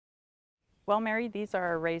Well, Mary, these are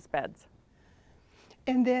our raised beds.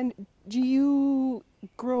 And then do you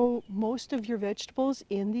grow most of your vegetables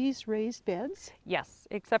in these raised beds? Yes,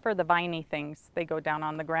 except for the viney things. They go down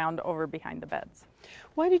on the ground over behind the beds.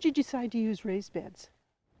 Why did you decide to use raised beds?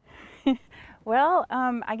 Well,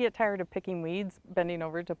 I get tired of picking weeds, bending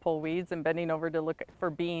over to pull weeds and bending over to look for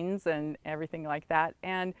beans and everything like that.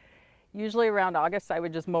 And usually around August, I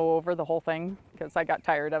would just mow over the whole thing because I got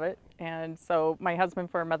tired of it. And so my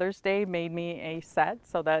husband for Mother's Day made me a set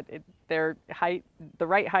so that they're the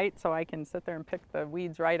right height so I can sit there and pick the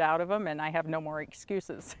weeds right out of them and I have no more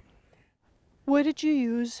excuses. What did you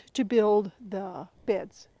use to build the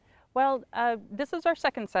beds? Well, this is our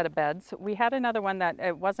second set of beds. We had another one that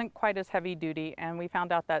it wasn't quite as heavy duty, and we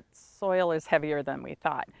found out that soil is heavier than we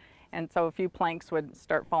thought. And so a few planks would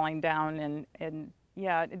start falling down, and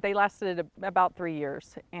yeah, they lasted about 3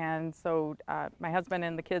 years. And so my husband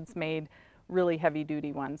and the kids made really heavy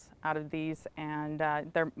duty ones out of these, and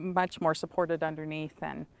they're much more supported underneath.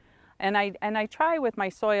 And I try with my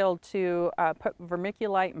soil to put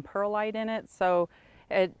vermiculite and perlite in it, so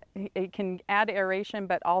it can add aeration,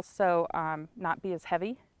 but also not be as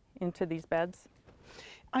heavy into these beds.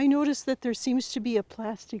 I noticed that there seems to be a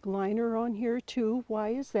plastic liner on here too. Why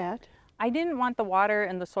is that? I didn't want the water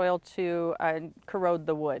and the soil to corrode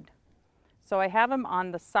the wood. So I have them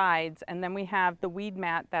on the sides, and then we have the weed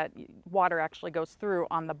mat that water actually goes through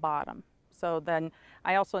on the bottom. So then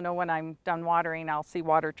I also know when I'm done watering, I'll see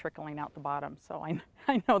water trickling out the bottom. So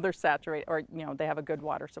I know they're saturated, or they have a good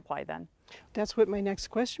water supply then. That's what my next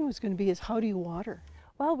question was going to be, is how do you water?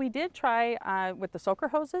 Well, we did try with the soaker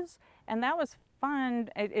hoses, and that was fun.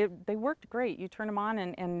 They worked great. You turn them on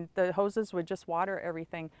and the hoses would just water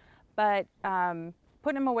everything. But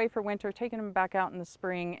putting them away for winter, taking them back out in the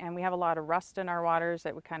spring, and we have a lot of rust in our waters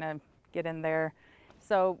that would kind of get in there.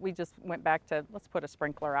 So we just went back to, let's put a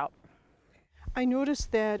sprinkler out. I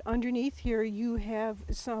noticed that underneath here you have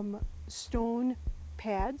some stone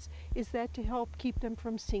pads. Is that to help keep them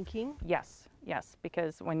from sinking? Yes, yes,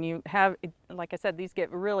 because when you have, like I said, these get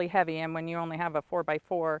really heavy, and when you only have a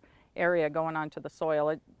 4x4 area going onto the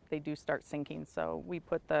soil, they do start sinking. So we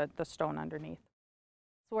put the stone underneath.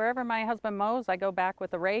 So wherever my husband mows, I go back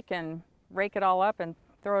with a rake and rake it all up and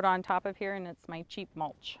throw it on top of here, and it's my cheap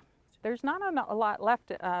mulch. There's not a lot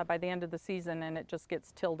left by the end of the season, and it just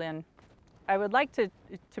gets tilled in. I would like to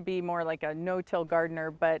be more like a no-till gardener,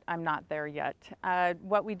 but I'm not there yet.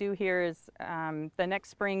 What we do here is the next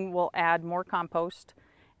spring we'll add more compost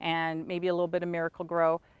and maybe a little bit of Miracle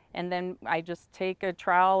Grow, and then I just take a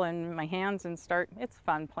trowel in my hands and start. It's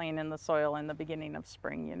fun playing in the soil in the beginning of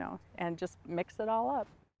spring, and just mix it all up.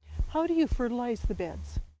 How do you fertilize the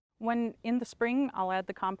beds? When in the spring, I'll add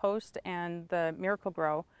the compost and the Miracle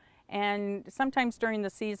Grow. And sometimes during the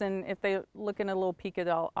season, if they're looking a little peaked,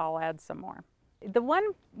 I'll add some more. The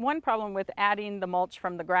one problem with adding the mulch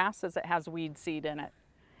from the grass is it has weed seed in it.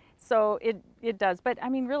 So it does, but I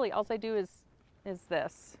mean, really, all I do is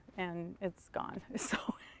this, and it's gone. So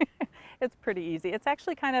it's pretty easy. It's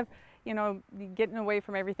actually kind of, getting away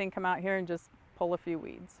from everything, come out here and just pull a few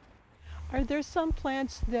weeds. Are there some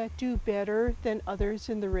plants that do better than others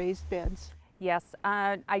in the raised beds? Yes,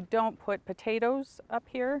 I don't put potatoes up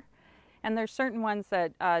here. And there's certain ones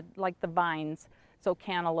that, like the vines, so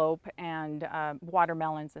cantaloupe and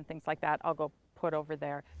watermelons and things like that, I'll go put over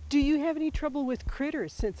there. Do you have any trouble with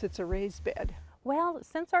critters since it's a raised bed? Well,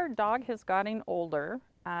 since our dog has gotten older,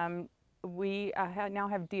 we now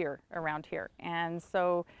have deer around here. And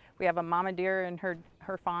so we have a mama deer and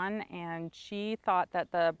her fawn, and she thought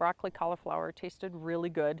that the broccoli cauliflower tasted really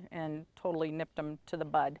good and totally nipped them to the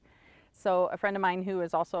bud. So a friend of mine who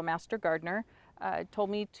is also a master gardener told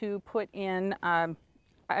me to put in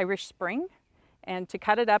Irish Spring and to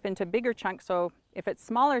cut it up into bigger chunks. So if it's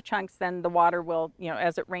smaller chunks, then the water will,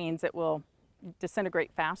 as it rains, it will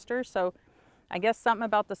disintegrate faster. So I guess something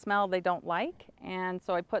about the smell they don't like. And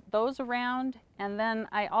so I put those around. And then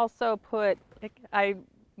I also I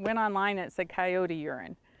went online and it said coyote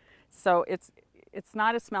urine. So it's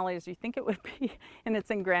not as smelly as you think it would be, and it's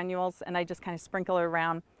in granules, and I just kind of sprinkle it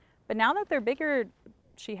around. But now that they're bigger,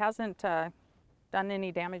 she hasn't done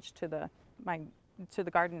any damage to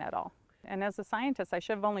the garden at all. And as a scientist, I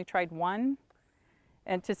should have only tried one,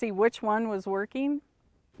 and to see which one was working.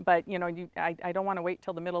 But I don't want to wait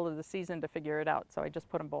till the middle of the season to figure it out, so I just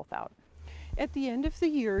put them both out. At the end of the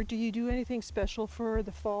year, do you do anything special for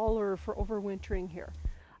the fall or for overwintering here?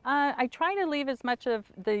 I try to leave as much of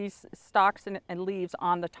these stalks and leaves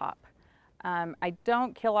on the top. I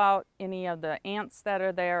don't kill out any of the ants that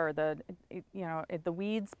are there, or the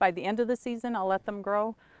weeds. By the end of the season, I'll let them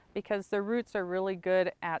grow. because their roots are really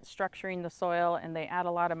good at structuring the soil, and they add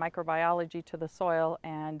a lot of microbiology to the soil.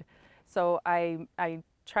 And so I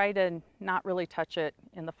try to not really touch it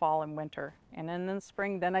in the fall and winter. And in the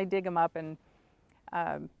spring, then I dig them up and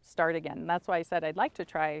start again. That's why I said I'd like to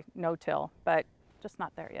try no-till, but just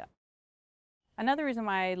not there yet. Another reason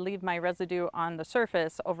why I leave my residue on the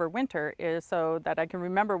surface over winter is so that I can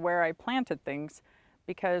remember where I planted things,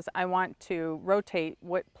 because I want to rotate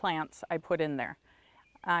what plants I put in there.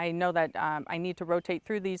 I know that I need to rotate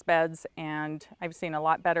through these beds, and I've seen a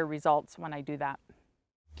lot better results when I do that.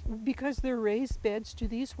 Because they're raised beds, do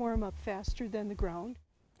these warm up faster than the ground?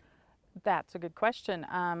 That's a good question.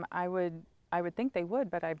 I would think they would,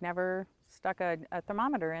 but I've never stuck a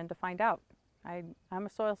thermometer in to find out. I'm a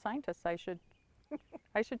soil scientist. I should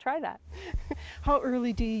try that. How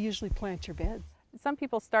early do you usually plant your beds? Some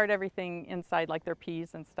people start everything inside, like their peas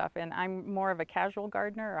and stuff, and I'm more of a casual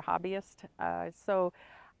gardener, a hobbyist. So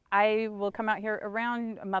I will come out here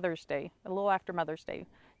around Mother's Day, a little after Mother's Day.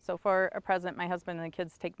 So for a present, my husband and the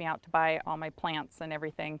kids take me out to buy all my plants and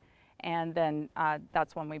everything, and then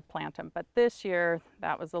that's when we plant them. But this year,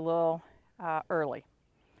 that was a little early.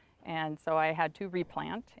 And so I had to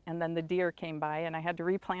replant, and then the deer came by and I had to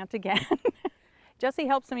replant again. Jesse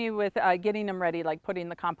helps me with getting them ready, like putting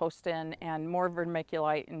the compost in and more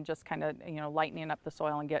vermiculite and just kind of, lightening up the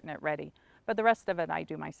soil and getting it ready. But the rest of it I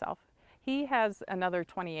do myself. He has another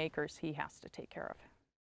 20 acres he has to take care of.